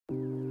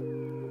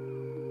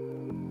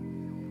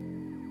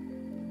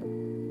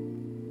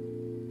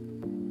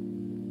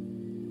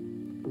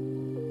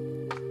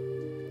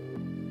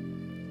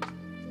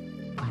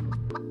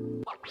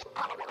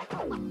Hello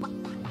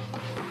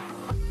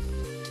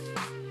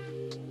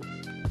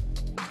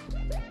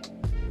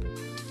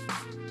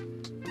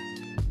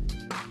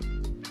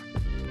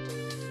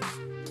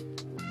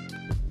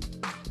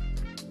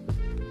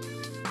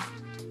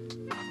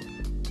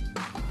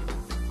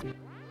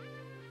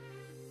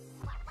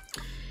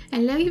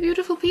you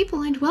beautiful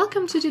people and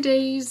welcome to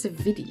today's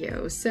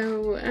video.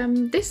 So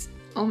this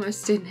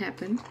almost didn't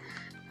happen.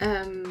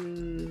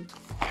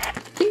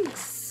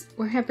 Things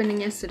were happening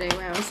yesterday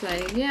where I was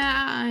like,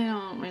 yeah, I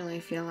don't really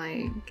feel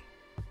like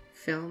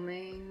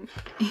filming,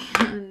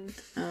 and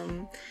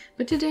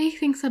but today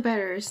things are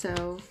better.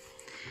 So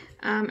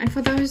and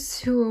for those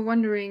who are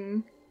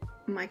wondering,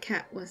 my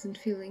cat wasn't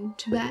feeling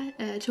too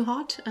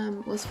hot,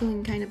 was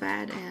feeling kind of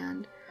bad,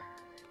 and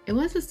it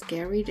was a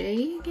scary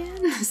day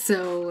again.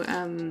 So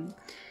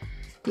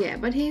yeah,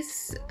 but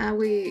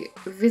we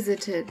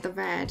visited the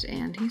vet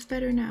and he's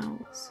better now,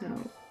 so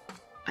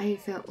I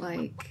felt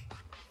like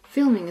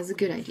filming is a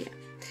good idea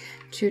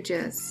to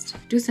just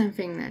do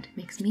something that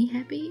makes me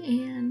happy,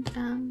 and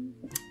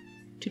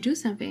to do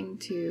something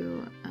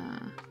to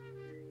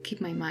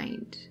keep my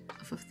mind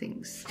off of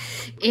things.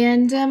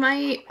 And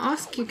I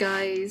ask you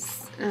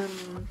guys,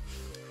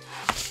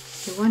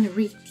 if you want to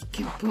read, you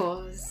can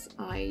pause.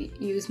 I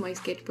use my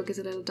sketchbook as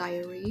a little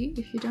diary,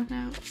 if you don't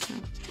know. So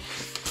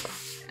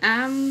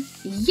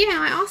yeah,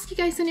 I asked you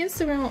guys on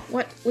Instagram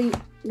what we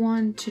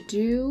want to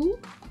do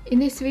in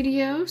this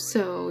video.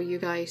 So you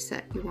guys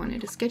said you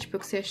wanted a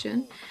sketchbook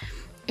session,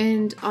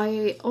 and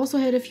I also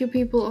had a few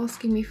people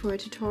asking me for a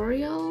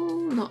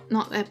tutorial.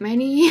 Not that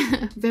many,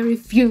 very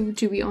few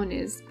to be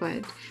honest,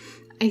 but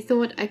I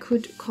thought I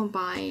could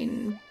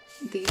combine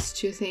these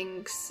two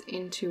things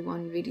into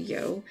one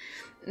video,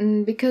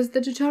 because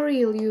the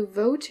tutorial you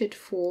voted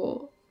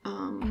for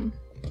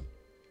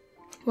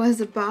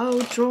was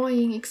about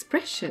drawing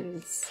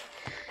expressions,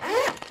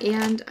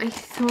 and I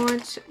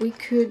thought we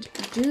could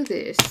do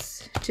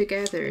this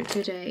together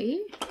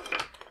today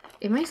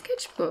in my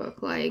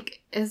sketchbook,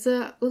 like as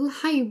a little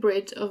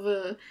hybrid of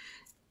a,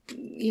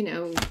 you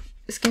know,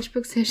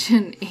 sketchbook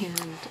session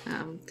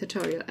and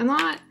tutorial. I'm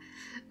not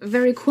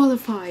very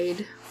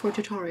qualified for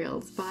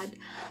tutorials, but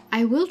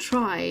I will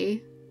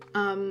try.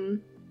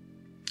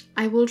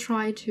 I will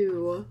try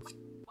to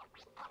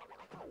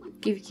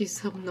give you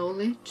some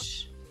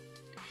knowledge.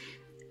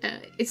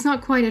 It's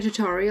not quite a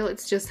tutorial,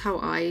 it's just how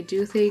I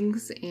do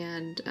things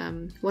and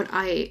what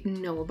I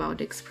know about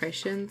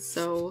expressions.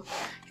 So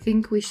I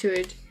think we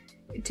should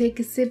take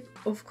a sip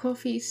of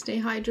coffee,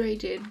 stay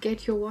hydrated,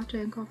 get your water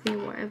and coffee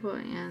or whatever,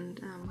 and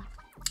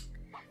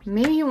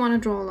maybe you want to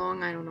draw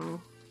along, I don't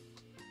know.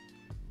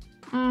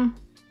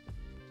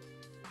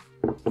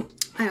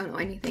 I don't know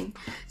anything.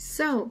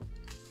 So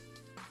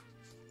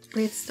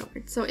let's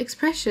start. So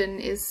expression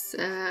is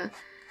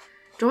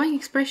drawing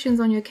expressions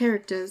on your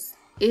characters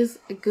is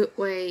a good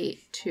way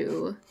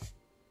to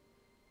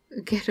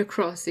get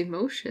across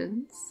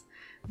emotions.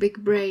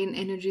 Big brain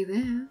energy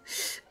there.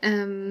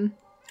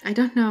 I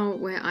don't know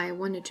where I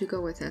wanted to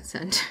go with that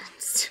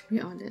sentence, to be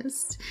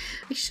honest.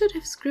 I should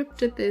have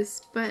scripted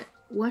this, but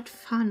what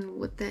fun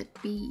would that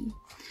be?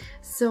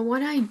 So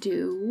what I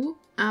do,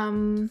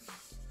 I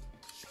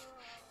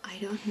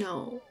don't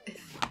know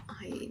if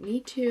I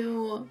need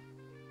to.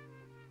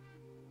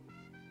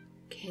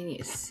 Can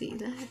you see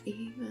that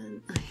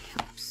even? I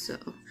hope so.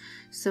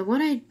 So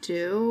what I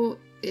do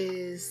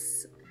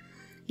is,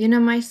 you know,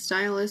 my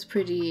style is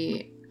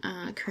pretty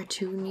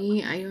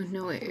cartoony. I don't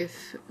know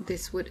if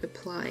this would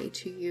apply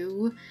to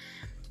you,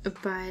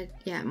 but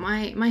yeah,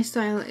 my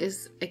style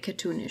is a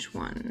cartoonish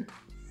one.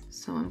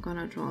 So I'm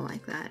gonna draw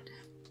like that.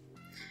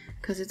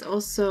 Because it's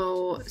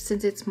also,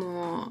 since it's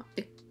more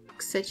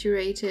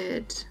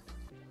exaggerated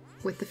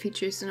with the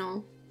features and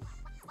all,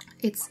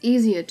 it's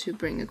easier to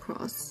bring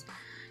across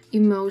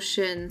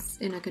emotions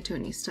in a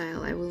cartoony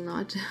style. I will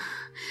not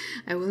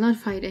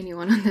fight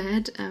anyone on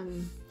that.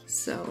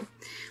 So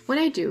what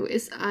I do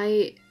is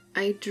I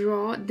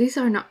draw. These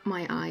are not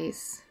my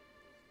eyes.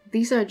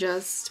 These are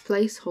just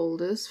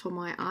placeholders for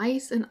my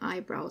eyes and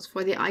eyebrows,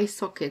 for the eye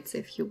sockets,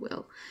 if you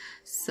will.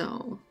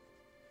 So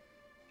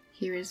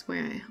here is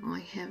where I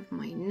have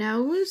my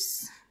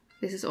nose.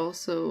 This is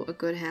also a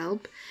good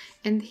help.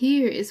 And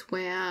here is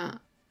where,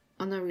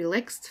 on a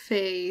relaxed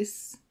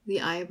face, the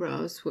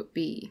eyebrows would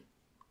be.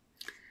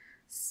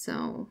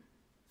 So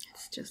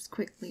let's just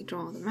quickly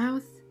draw the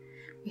mouth.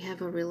 We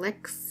have a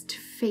relaxed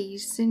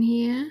face in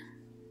here.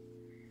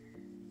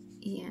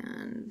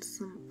 And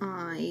some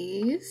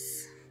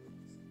eyes.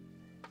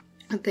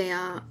 They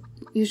are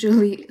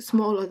usually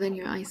smaller than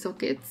your eye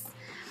sockets.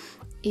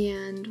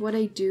 And what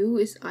I do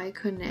is I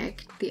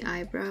connect the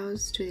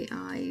eyebrows to the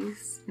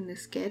eyes in the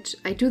sketch.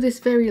 I do this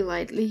very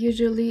lightly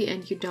usually,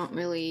 and you don't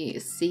really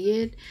see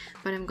it,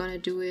 but I'm gonna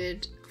do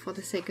it for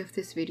the sake of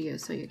this video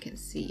so you can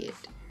see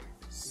it.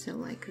 So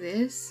like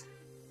this.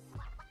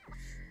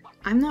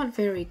 I'm not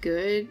very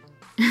good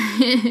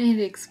at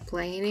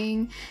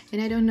explaining,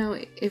 and I don't know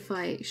if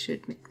I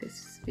should make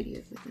this video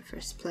in the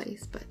first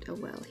place, but oh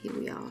well, here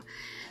we are.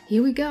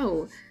 Here we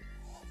go.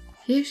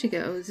 Here she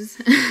goes.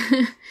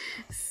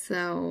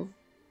 So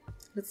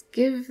Let's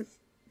give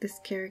this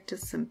character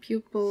some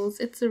pupils.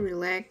 It's a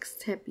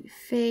relaxed, happy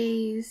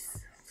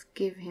face. Let's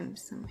give him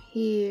some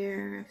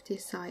hair. I've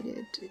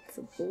decided it's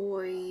a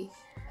boy,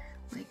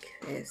 like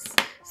this.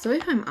 So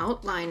if I'm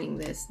outlining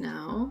this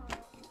now,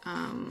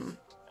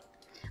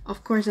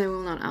 of course I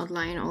will not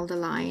outline all the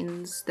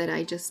lines that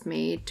I just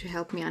made to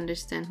help me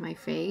understand my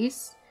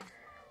face.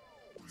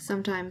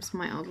 Sometimes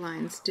my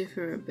outlines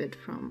differ a bit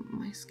from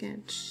my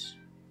sketch,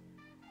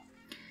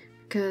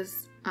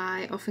 because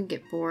I often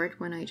get bored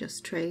when I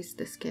just trace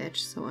the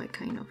sketch, so I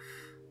kind of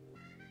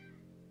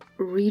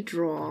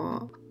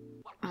redraw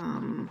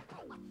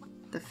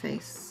the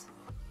face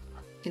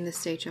in the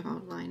stage of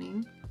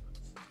outlining.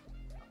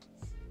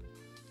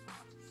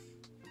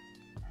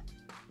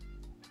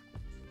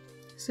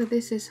 So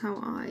this is how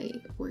I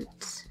would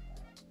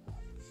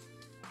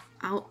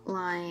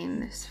outline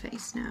this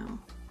face now.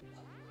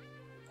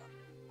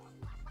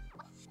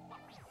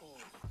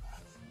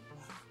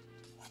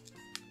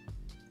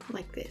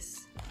 Like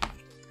this.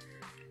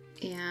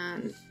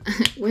 And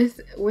with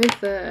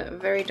a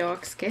very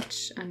dark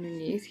sketch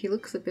underneath, he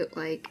looks a bit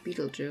like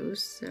Beetlejuice,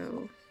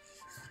 so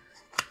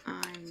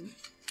I'm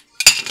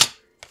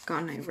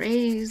gonna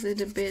erase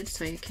it a bit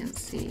so you can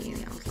see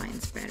the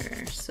outlines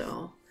better.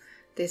 So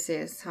this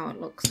is how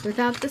it looks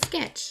without the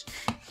sketch.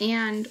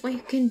 And what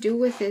you can do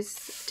with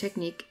this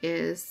technique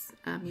is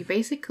you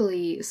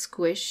basically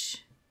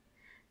squish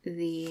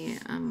the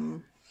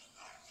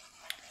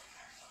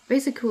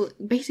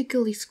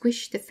basically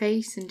squish the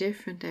face in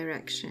different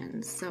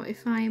directions. So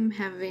if I'm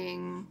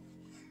having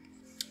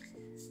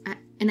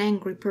an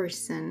angry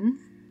person,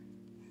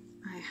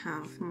 I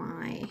have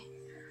my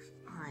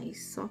eye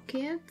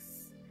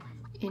sockets,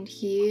 and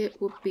here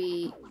would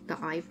be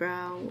the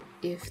eyebrow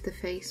if the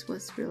face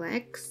was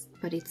relaxed,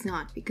 but it's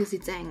not because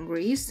it's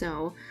angry.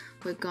 So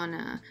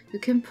you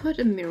can put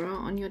a mirror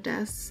on your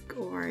desk,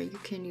 or you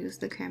can use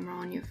the camera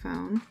on your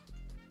phone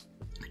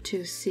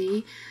to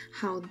see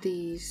how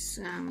these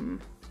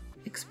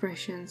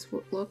expressions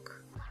would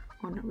look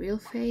on a real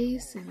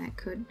face, and that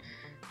could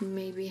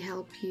maybe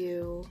help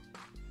you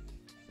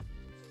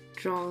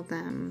draw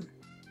them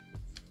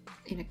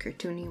in a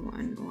cartoony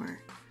one or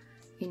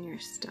in your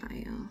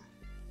style.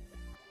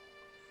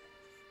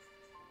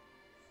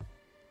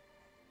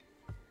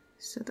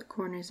 So the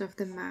corners of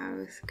the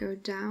mouth go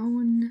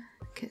down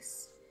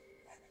because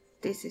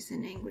this is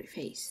an angry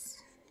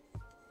face.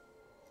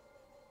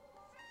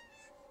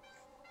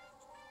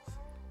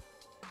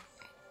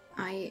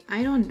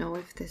 I don't know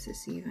if this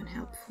is even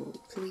helpful.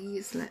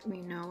 Please let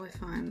me know if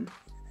I'm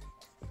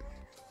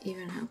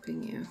even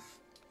helping you.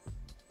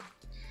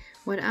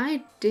 What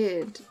I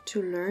did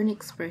to learn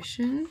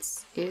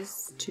expressions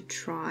is to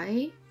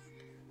try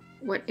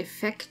what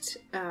effect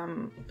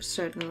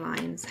certain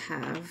lines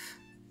have.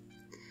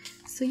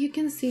 So you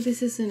can see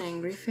this is an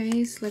angry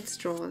face. Let's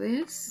draw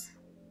this.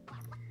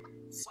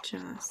 Let's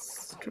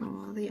just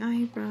draw the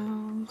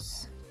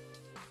eyebrows.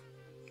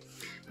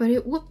 But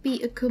it would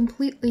be a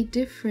completely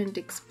different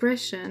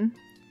expression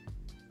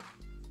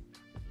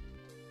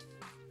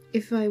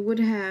if I would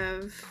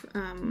have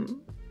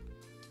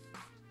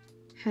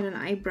had an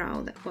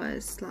eyebrow that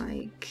was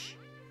like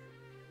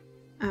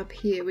up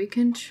here. We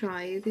can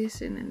try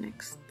this in the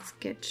next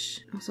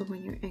sketch. Also,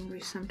 when you're angry,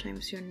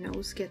 sometimes your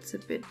nose gets a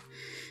bit,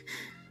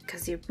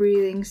 because you're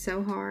breathing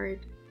so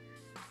hard,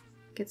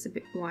 gets a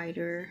bit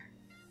wider.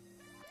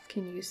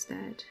 Can use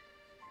that.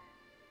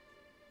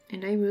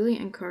 And I really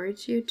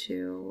encourage you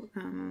to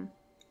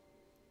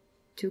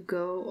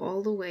go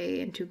all the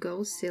way and to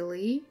go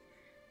silly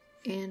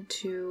and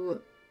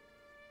to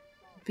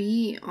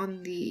be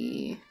on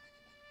the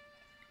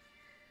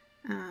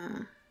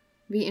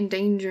be in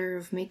danger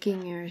of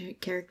making your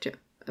character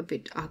a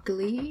bit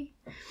ugly,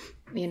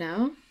 you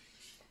know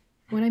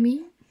what I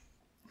mean?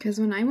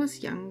 Because when I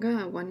was younger,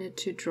 I wanted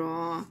to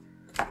draw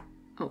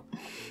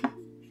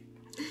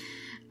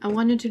I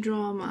wanted to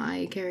draw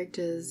my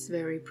characters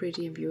very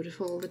pretty and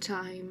beautiful all the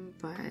time,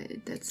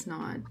 but that's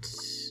not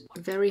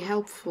very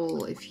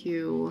helpful if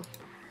you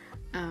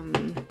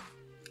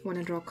want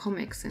to draw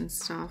comics and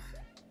stuff.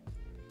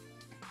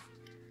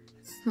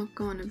 It's not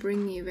gonna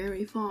bring you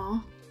very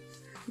far,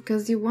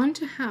 because you want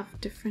to have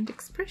different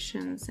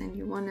expressions and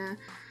you want to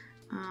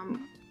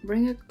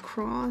bring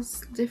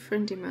across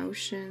different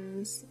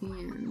emotions,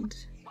 and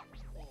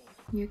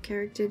your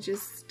character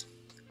just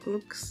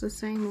looks the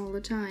same all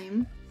the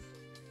time.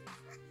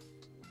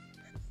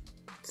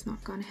 It's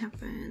not gonna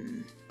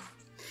happen.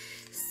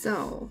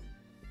 So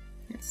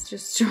let's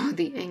just draw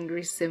the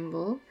angry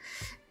symbol.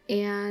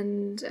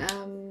 And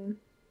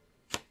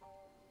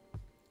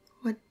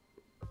what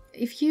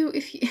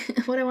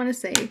I want to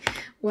say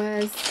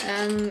was,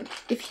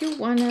 if you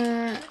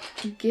wanna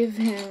give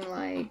him,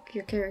 like,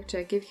 give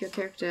your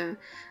character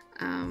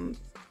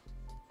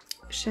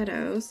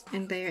shadows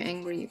and they are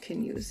angry, you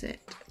can use it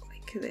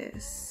like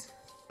this.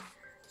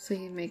 So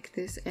you make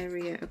this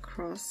area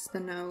across the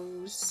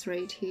nose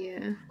right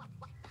here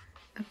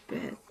a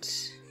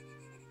bit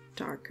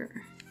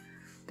darker.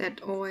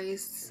 That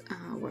always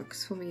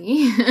works for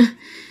me.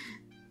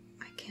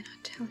 I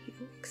cannot tell you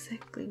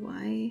exactly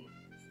why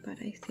but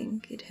I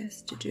think it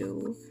has to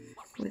do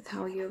with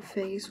how your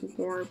face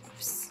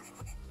warps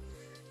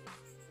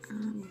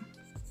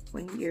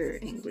when you're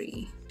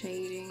angry.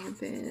 Shading a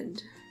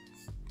bit.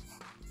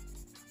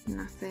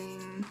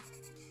 Nothing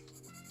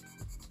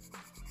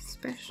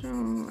special,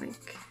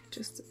 like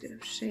just a bit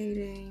of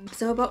shading.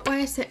 So about what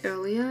I said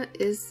earlier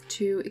is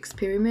to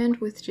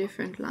experiment with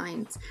different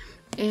lines.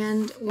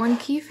 And one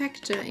key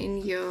factor in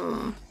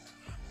your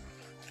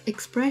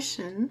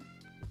expression,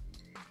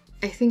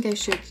 I think I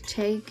should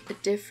take a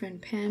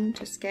different pen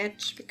to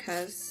sketch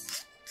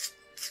because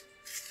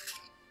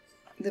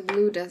the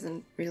blue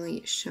doesn't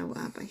really show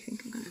up. I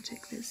think I'm gonna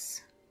take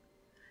this.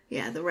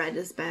 Yeah, the red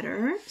is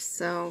better.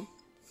 So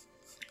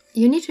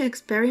you need to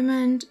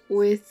experiment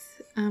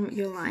with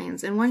your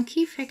lines. And one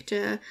key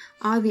factor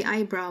are the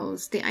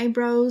eyebrows. The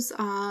eyebrows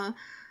are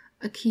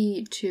a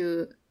key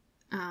to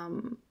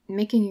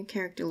making your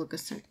character look a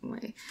certain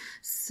way.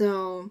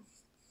 So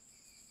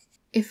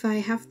if I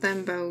have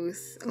them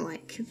both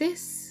like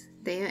this,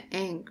 they are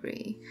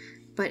angry.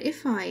 But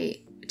if I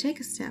take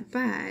a step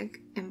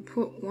back and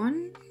put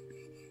one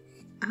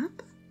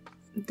up,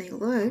 they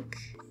look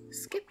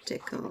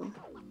skeptical.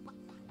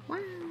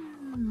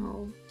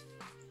 Wow.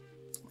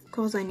 Of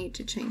course I need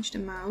to change the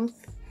mouth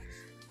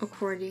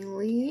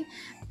accordingly.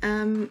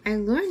 I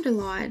learned a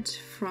lot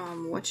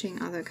from watching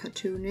other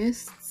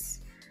cartoonists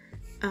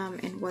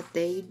and what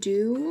they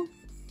do.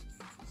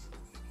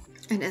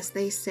 And as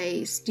they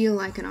say, steal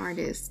like an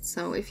artist.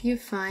 So if you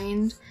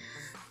find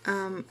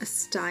a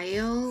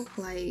style,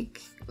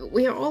 like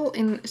we are all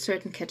in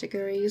certain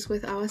categories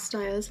with our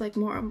styles, like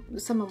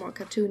some are more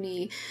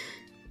cartoony,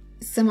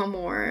 some are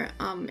more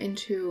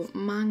into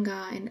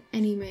manga and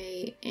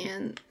anime,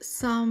 and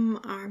some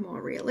are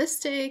more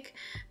realistic.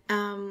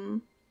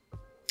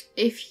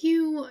 If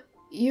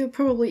you're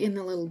probably in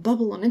a little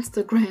bubble on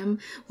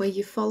Instagram where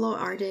you follow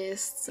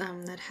artists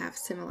that have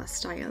similar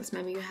styles.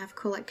 Maybe you have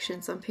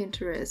collections on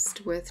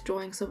Pinterest with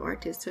drawings of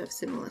artists who have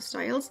similar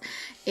styles.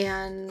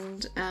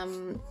 And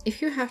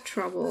if you have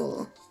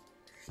trouble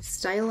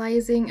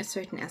stylizing a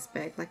certain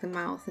aspect, like the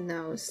mouth, the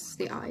nose,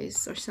 the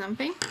eyes or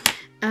something,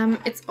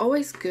 it's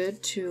always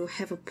good to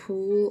have a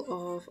pool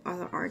of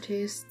other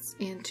artists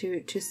and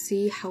to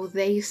see how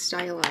they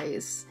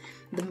stylize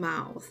the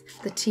mouth,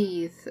 the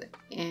teeth,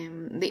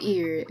 and the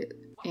ear,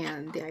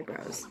 and the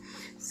eyebrows.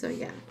 So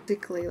yeah,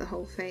 basically the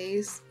whole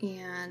face,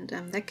 and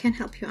that can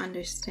help you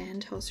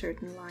understand how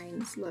certain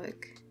lines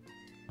look.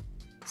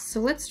 So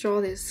let's draw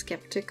this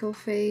skeptical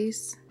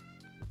face,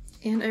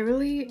 and I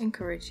really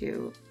encourage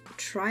you,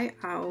 try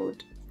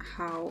out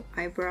how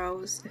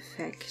eyebrows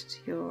affect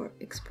your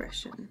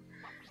expression,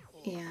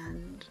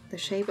 and the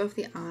shape of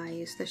the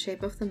eyes, the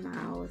shape of the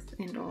mouth,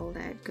 and all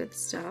that good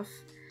stuff.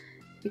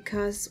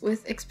 Because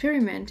with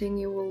experimenting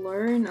you will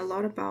learn a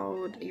lot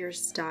about your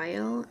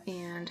style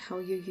and how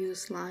you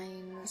use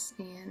lines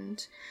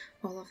and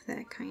all of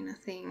that kind of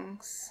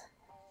things.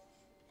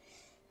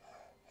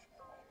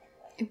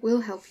 It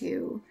will help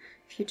you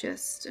if you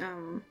just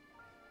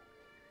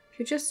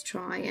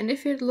try, and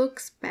if it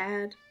looks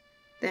bad,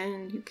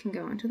 then you can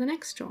go into the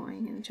next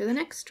drawing, into the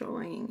next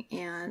drawing,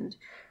 and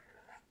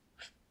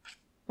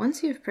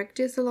once you've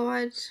practiced a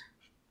lot,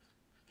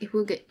 it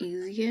will get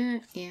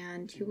easier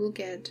and you will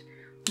get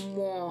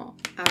more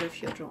out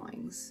of your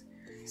drawings.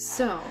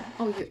 So,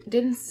 oh, you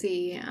didn't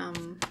see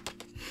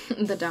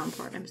the down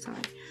part, I'm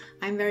sorry.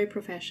 I'm very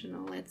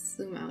professional. Let's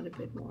zoom out a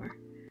bit more,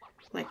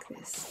 like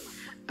this.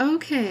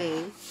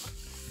 Okay,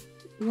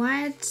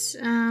 what,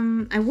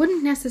 I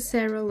wouldn't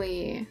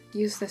necessarily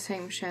use the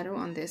same shadow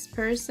on this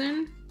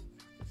person.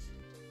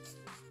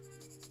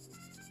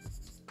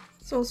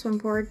 It's also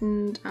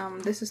important,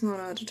 this is not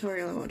a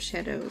tutorial about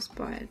shadows,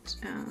 but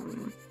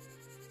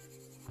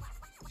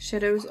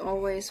shadows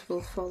always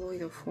will follow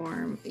your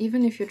form.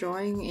 Even if you're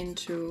drawing in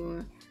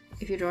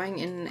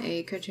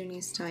a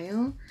cartoony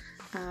style,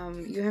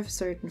 you have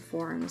certain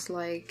forms,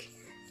 like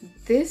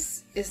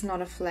this is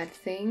not a flat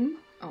thing.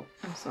 Oh,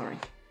 I'm sorry.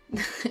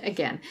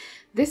 Again,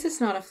 this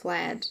is not a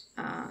flat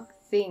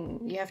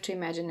thing. You have to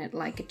imagine it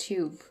like a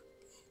tube.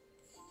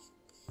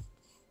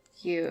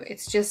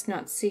 It's just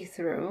not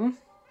see-through.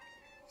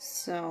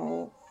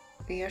 So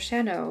your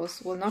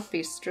shadows will not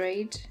be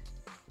straight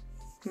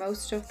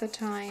most of the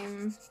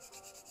time.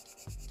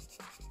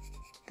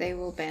 They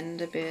will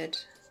bend a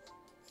bit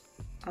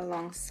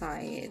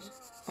alongside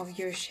of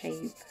your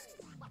shape.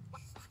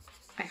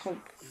 I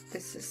hope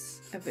this is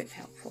a bit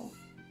helpful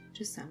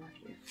to some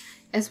of you.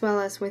 As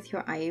well as with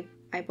your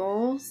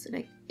eyeballs,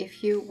 like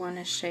if you want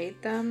to shade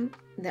them,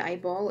 the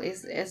eyeball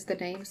is, as the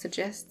name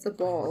suggests, a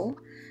ball,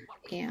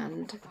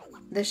 and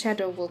the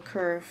shadow will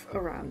curve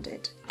around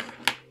it.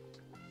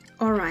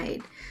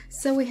 Alright,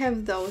 so we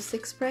have those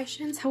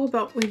expressions. How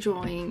about we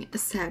drawing a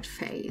sad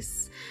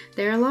face?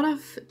 There are a lot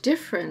of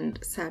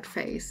different sad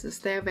faces.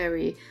 They're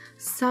very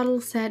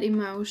subtle sad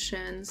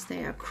emotions,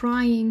 they are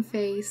crying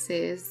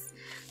faces,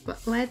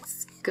 but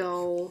let's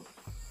go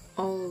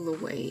all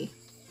the way.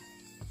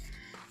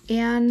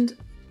 And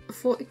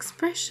for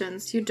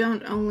expressions, you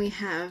don't only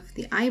have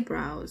the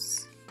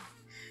eyebrows,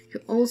 you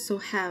also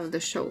have the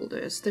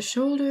shoulders. The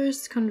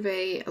shoulders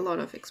convey a lot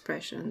of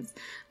expressions.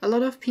 A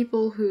lot of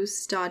people who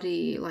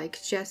study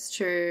like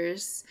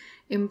gestures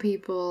in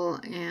people,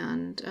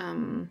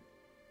 and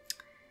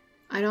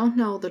I don't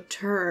know the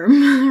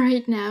term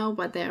right now,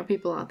 but there are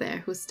people out there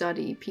who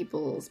study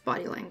people's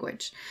body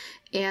language.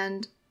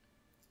 And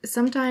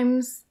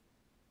sometimes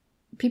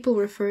people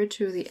refer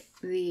to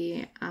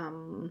the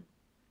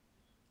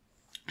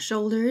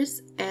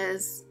shoulders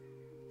as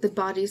the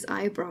body's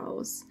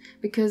eyebrows,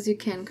 because you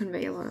can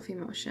convey a lot of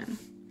emotion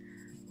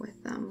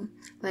with them.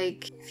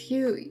 Like if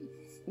you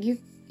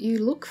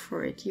look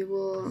for it, you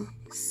will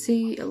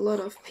see a lot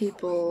of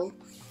people,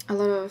 a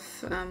lot of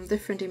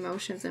different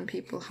emotions in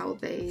people, how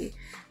they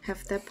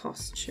have their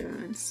posture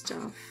and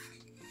stuff.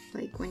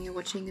 Like when you're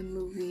watching a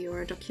movie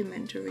or a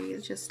documentary,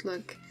 just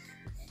look,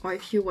 or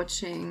if you're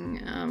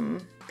watching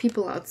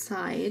people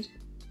outside,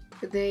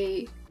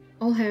 they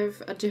all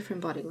have a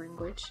different body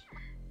language,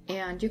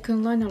 and you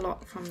can learn a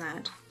lot from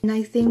that. And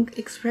I think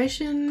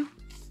expression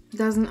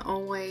doesn't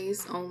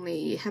always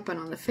only happen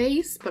on the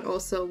face, but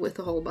also with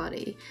the whole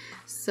body.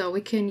 So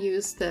we can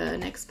use the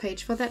next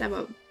page for that.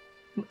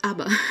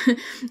 Aber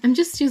I'm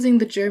just using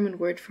the German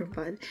word for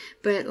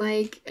but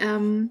like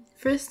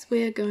first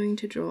we're going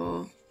to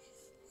draw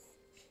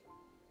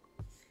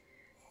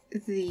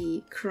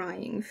the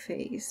crying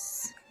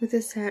face. With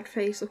a sad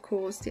face, of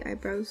course, the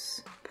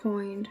eyebrows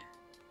point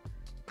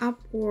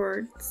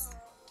upwards,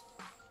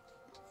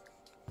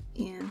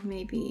 and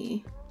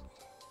maybe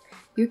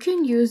you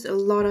can use a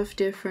lot of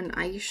different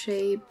eye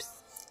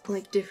shapes,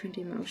 like different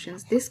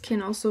emotions. This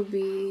can also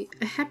be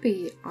a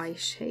happy eye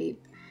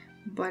shape,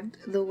 but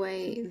the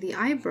way the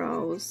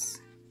eyebrows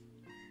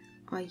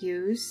are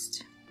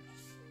used,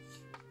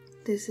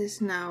 this is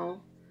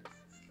now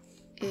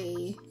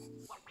a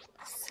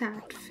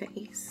sad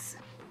face.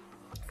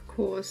 Of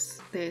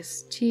course,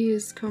 there's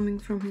tears coming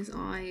from his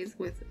eyes,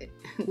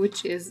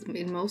 which is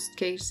in most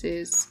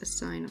cases a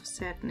sign of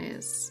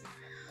sadness,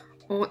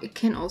 or it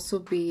can also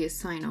be a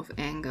sign of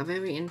anger,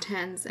 very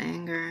intense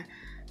anger.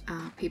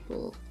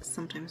 People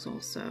sometimes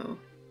also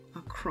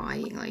are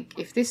crying. Like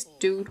if this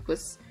dude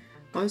was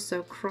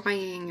also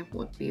crying, it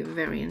would be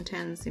very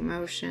intense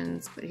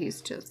emotions, but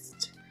he's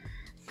just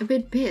a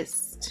bit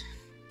pissed.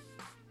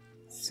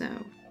 So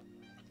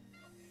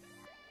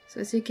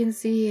as you can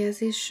see, he has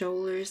his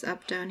shoulders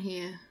up down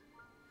here.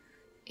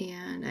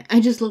 And I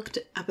just looked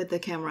up at the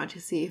camera to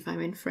see if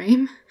I'm in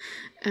frame.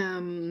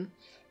 And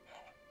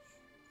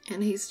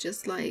he's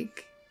just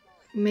like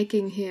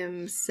making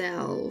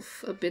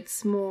himself a bit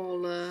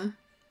smaller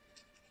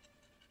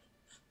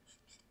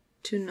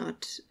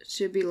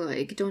to be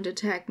like, don't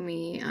attack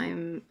me,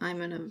 I'm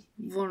in a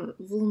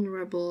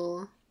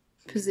vulnerable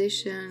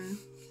position.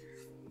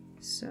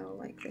 So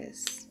like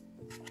this.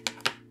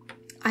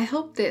 I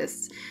hope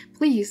this,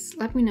 please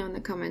let me know in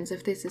the comments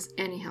if this is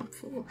any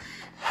helpful.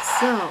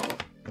 So,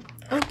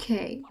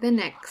 okay, the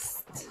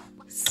next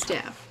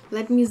step.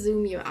 Let me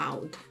zoom you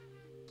out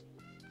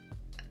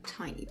a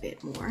tiny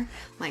bit more,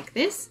 like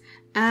this.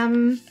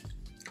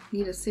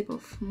 Need a sip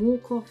of more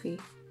coffee.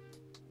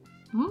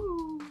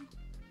 Oh.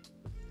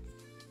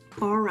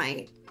 All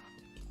right.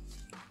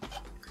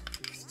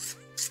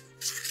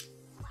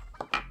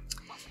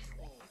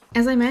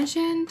 As I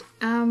mentioned,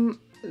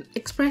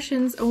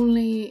 expressions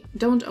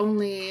don't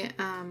only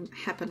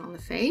happen on the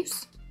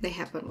face, they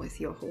happen with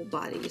your whole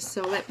body.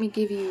 So let me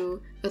give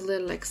you a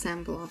little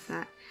example of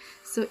that.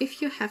 So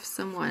if you have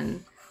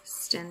someone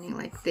standing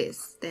like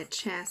this, their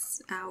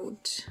chest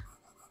out,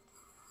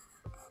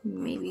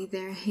 maybe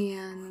their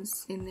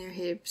hands in their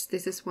hips.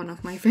 This is one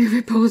of my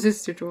favorite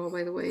poses to draw,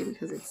 by the way,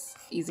 because it's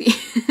easy.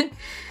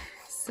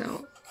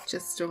 So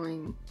just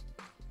drawing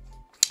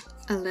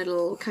a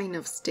little kind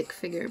of stick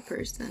figure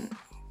person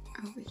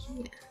over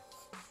here.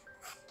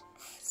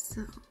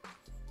 So,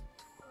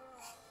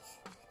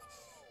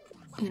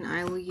 and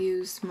I'll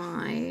use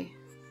my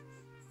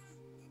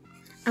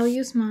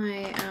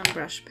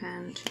brush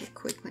pen to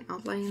quickly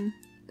outline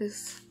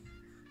this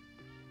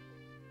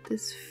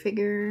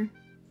figure.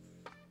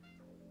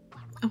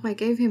 Oh, I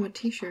gave him a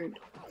t-shirt.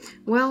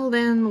 Well,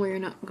 then we're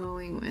not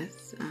going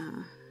with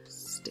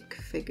stick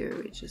figure.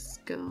 We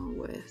just go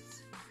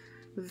with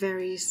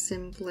very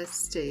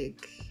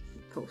simplistic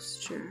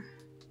posture.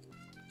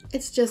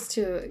 It's just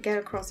to get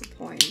across a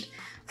point.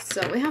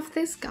 So we have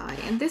this guy,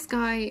 and this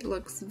guy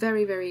looks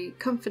very, very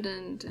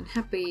confident and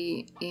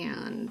happy,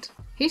 and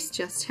he's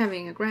just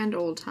having a grand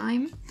old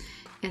time.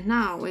 And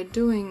now we're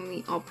doing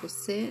the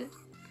opposite.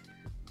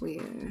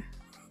 We're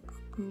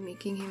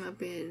making him a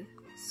bit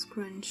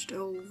scrunched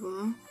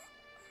over.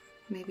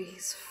 Maybe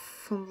he's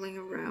fumbling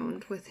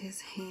around with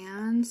his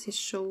hands. His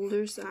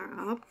shoulders are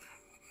up.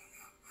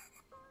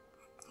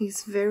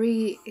 He's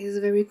very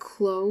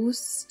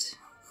closed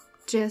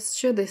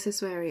gesture. This is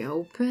very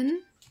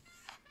open.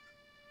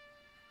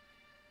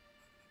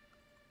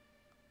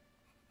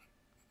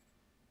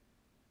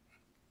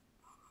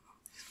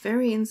 He's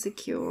very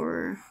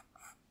insecure.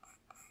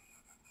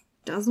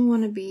 Doesn't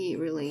want to be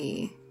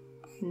really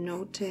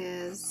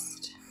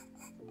noticed.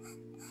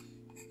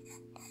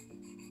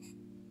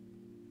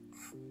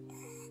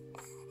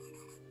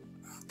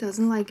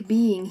 doesn't like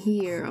being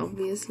here,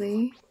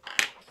 obviously.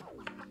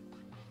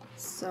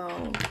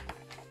 So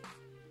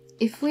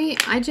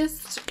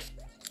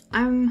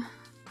I'm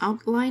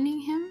outlining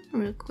him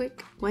real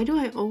quick. Why do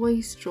I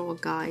always draw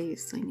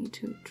guys? I need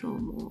to draw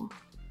more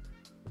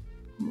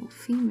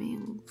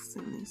females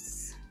in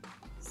this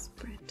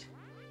spread.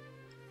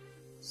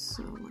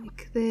 So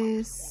like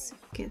this,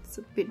 gets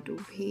a bit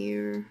of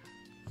hair,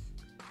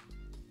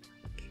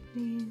 like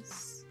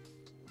this,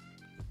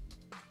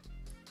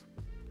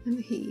 and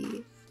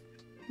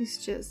he's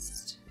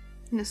just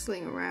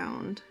nestling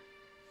around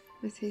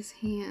with his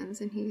hands,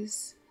 and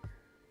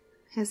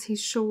has his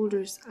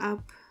shoulders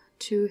up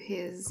to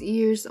his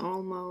ears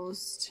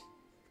almost,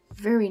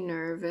 very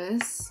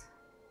nervous.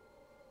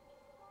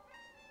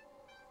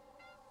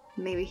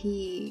 Maybe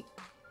he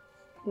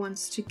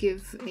wants to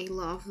give a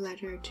love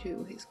letter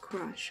to his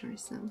crush or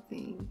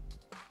something.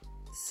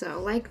 So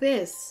like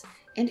this.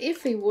 And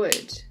if he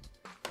would,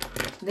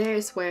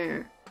 there's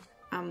where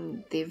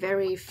the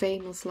very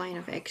famous line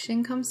of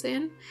action comes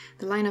in.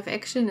 The line of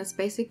action is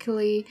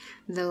basically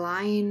the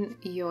line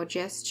your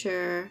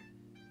gesture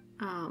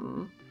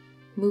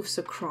moves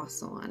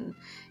across on.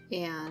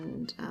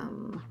 And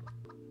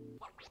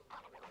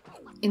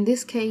in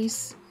this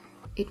case,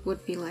 it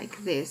would be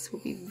like this,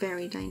 would be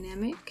very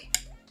dynamic.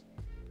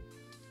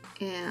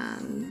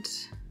 And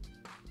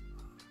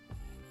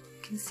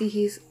you can see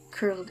he's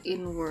curled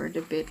inward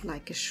a bit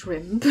like a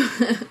shrimp.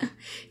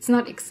 It's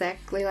not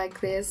exactly like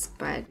this,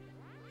 but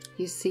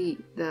you see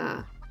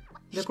the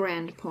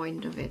grand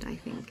point of it, I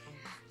think.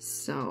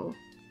 So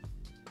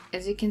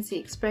as you can see,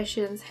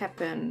 expressions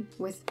happen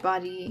with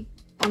body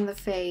on the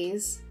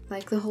face,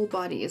 like the whole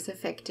body is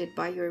affected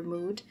by your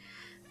mood.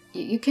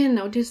 You can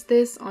notice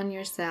this on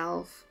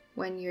yourself.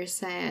 When you're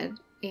sad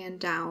and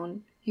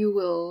down, you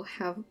will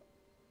have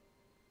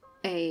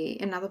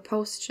another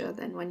posture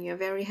than when you're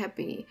very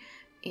happy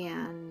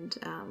and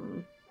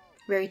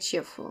very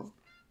cheerful,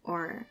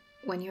 or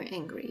when you're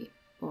angry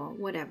or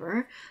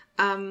whatever.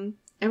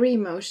 Every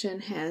emotion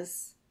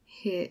has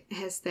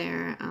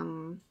their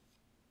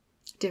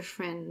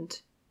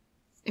different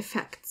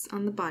effects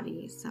on the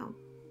body. So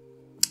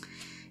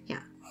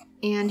yeah,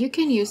 and you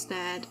can use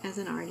that as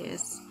an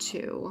artist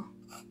to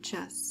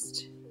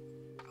just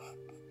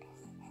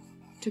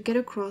to get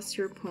across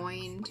your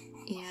point.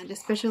 And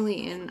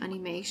especially in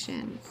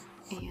animation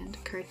and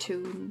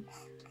cartoon,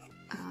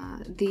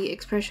 the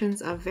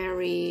expressions are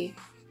very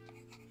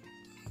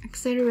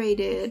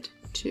accelerated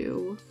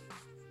to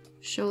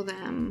show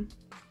them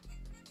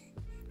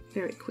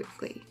very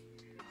quickly.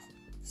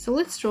 So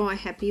let's draw a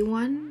happy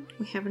one.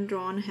 We haven't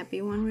drawn a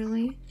happy one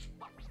really.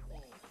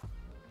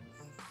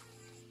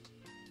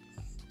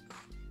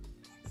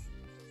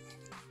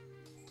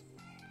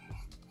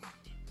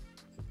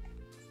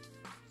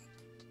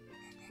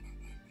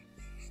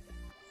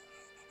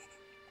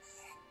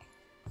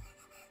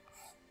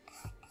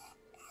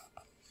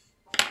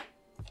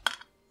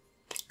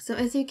 So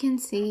as you can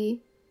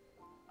see,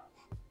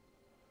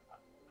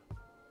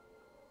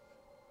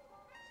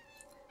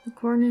 the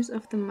corners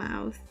of the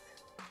mouth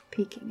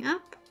peeking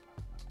up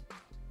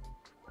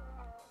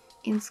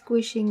and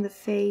squishing the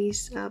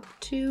face up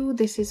too.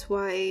 This is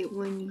why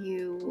when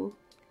you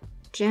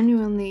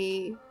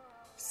genuinely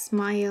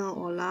smile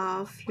or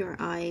laugh, your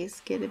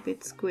eyes get a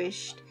bit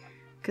squished,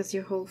 because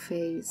your whole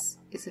face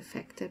is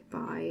affected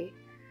by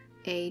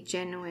a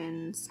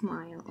genuine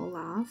smile or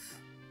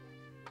laugh.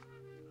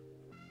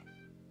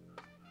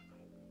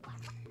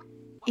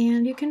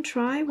 And you can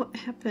try what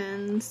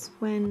happens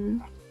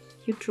when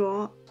you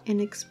draw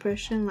an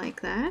expression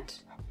like that,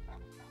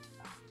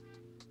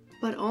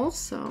 but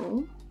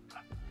also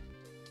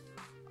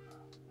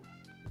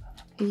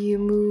you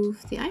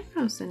move the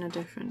eyebrows in a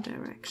different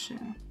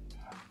direction.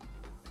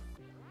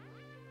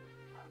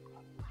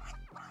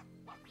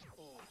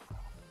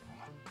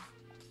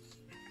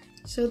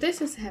 So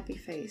this is a happy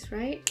face,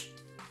 right?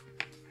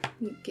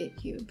 Let me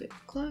get you a bit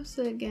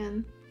closer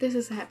again. This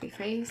is a happy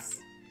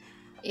face.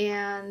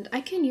 And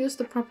I can use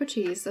the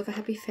properties of a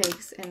happy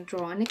face and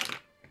draw a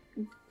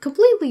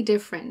completely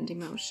different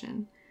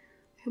emotion.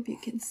 I hope you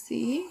can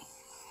see.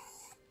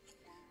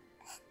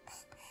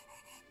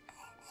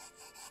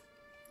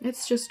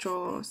 Let's just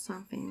draw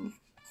something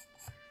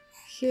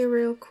here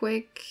real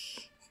quick.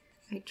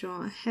 I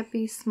draw a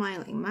happy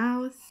smiling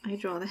mouth. I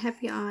draw the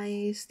happy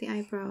eyes. The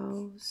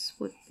eyebrows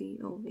would be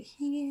over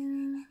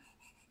here.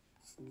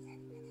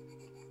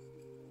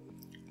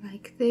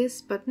 Like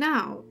this, but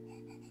now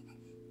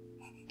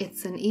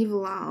it's an evil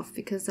laugh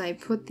because I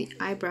put the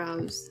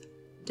eyebrows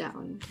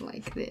down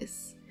like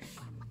this.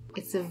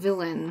 It's a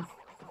villainess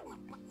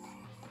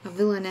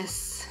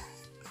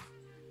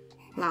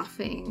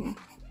laughing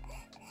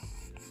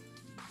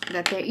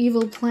that their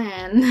evil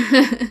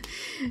plan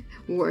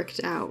worked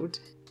out.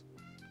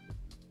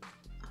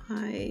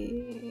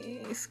 I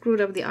screwed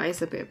up the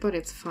eyes a bit, but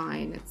it's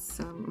fine. It's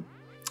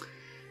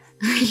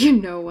you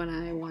know what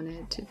I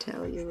wanted to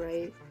tell you,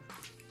 right?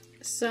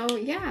 So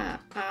yeah,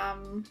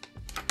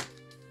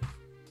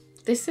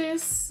 this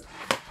is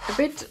a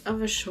bit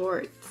of a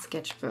short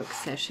sketchbook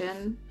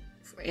session.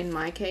 in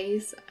my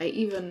case. I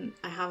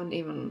haven't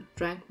even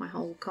drank my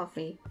whole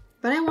coffee.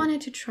 But I wanted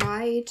to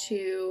try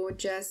to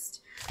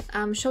just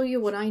show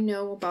you what I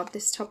know about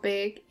this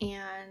topic,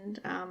 and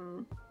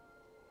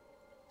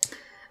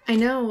I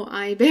know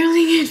I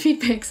barely get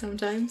feedback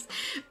sometimes,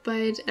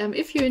 but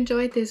if you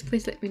enjoyed this,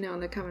 please let me know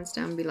in the comments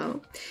down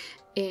below,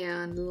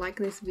 and like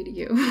this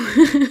video.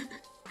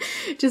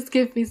 Just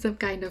give me some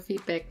kind of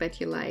feedback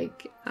that you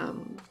like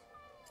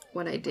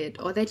what I did,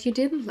 or that you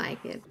didn't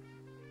like it.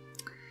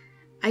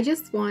 I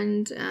just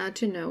want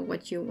to know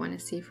what you want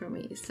to see from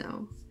me,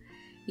 so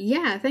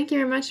yeah, thank you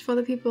very much for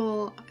the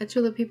people,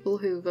 to the people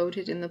who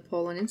voted in the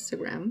poll on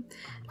Instagram.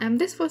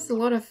 This was a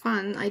lot of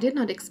fun. I did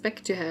not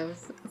expect to have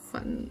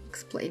fun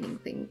explaining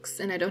things,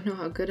 and I don't know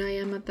how good I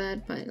am at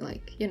that, but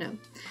like, you know.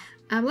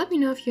 Let me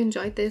know if you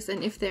enjoyed this,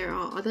 and if there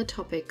are other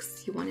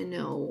topics you want to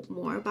know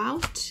more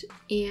about,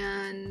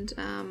 and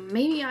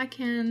maybe I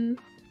can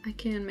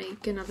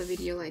make another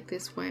video like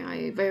this where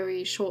I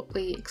very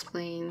shortly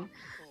explain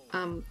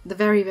the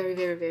very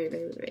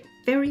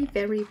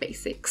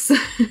basics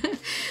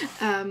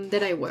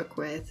that I work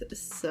with.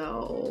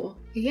 So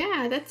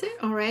yeah, that's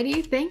it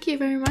already. Thank you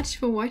very much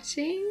for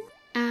watching.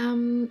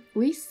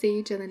 We see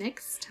each other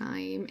next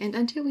time, and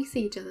until we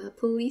see each other,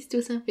 please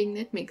do something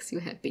that makes you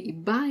happy.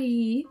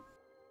 Bye.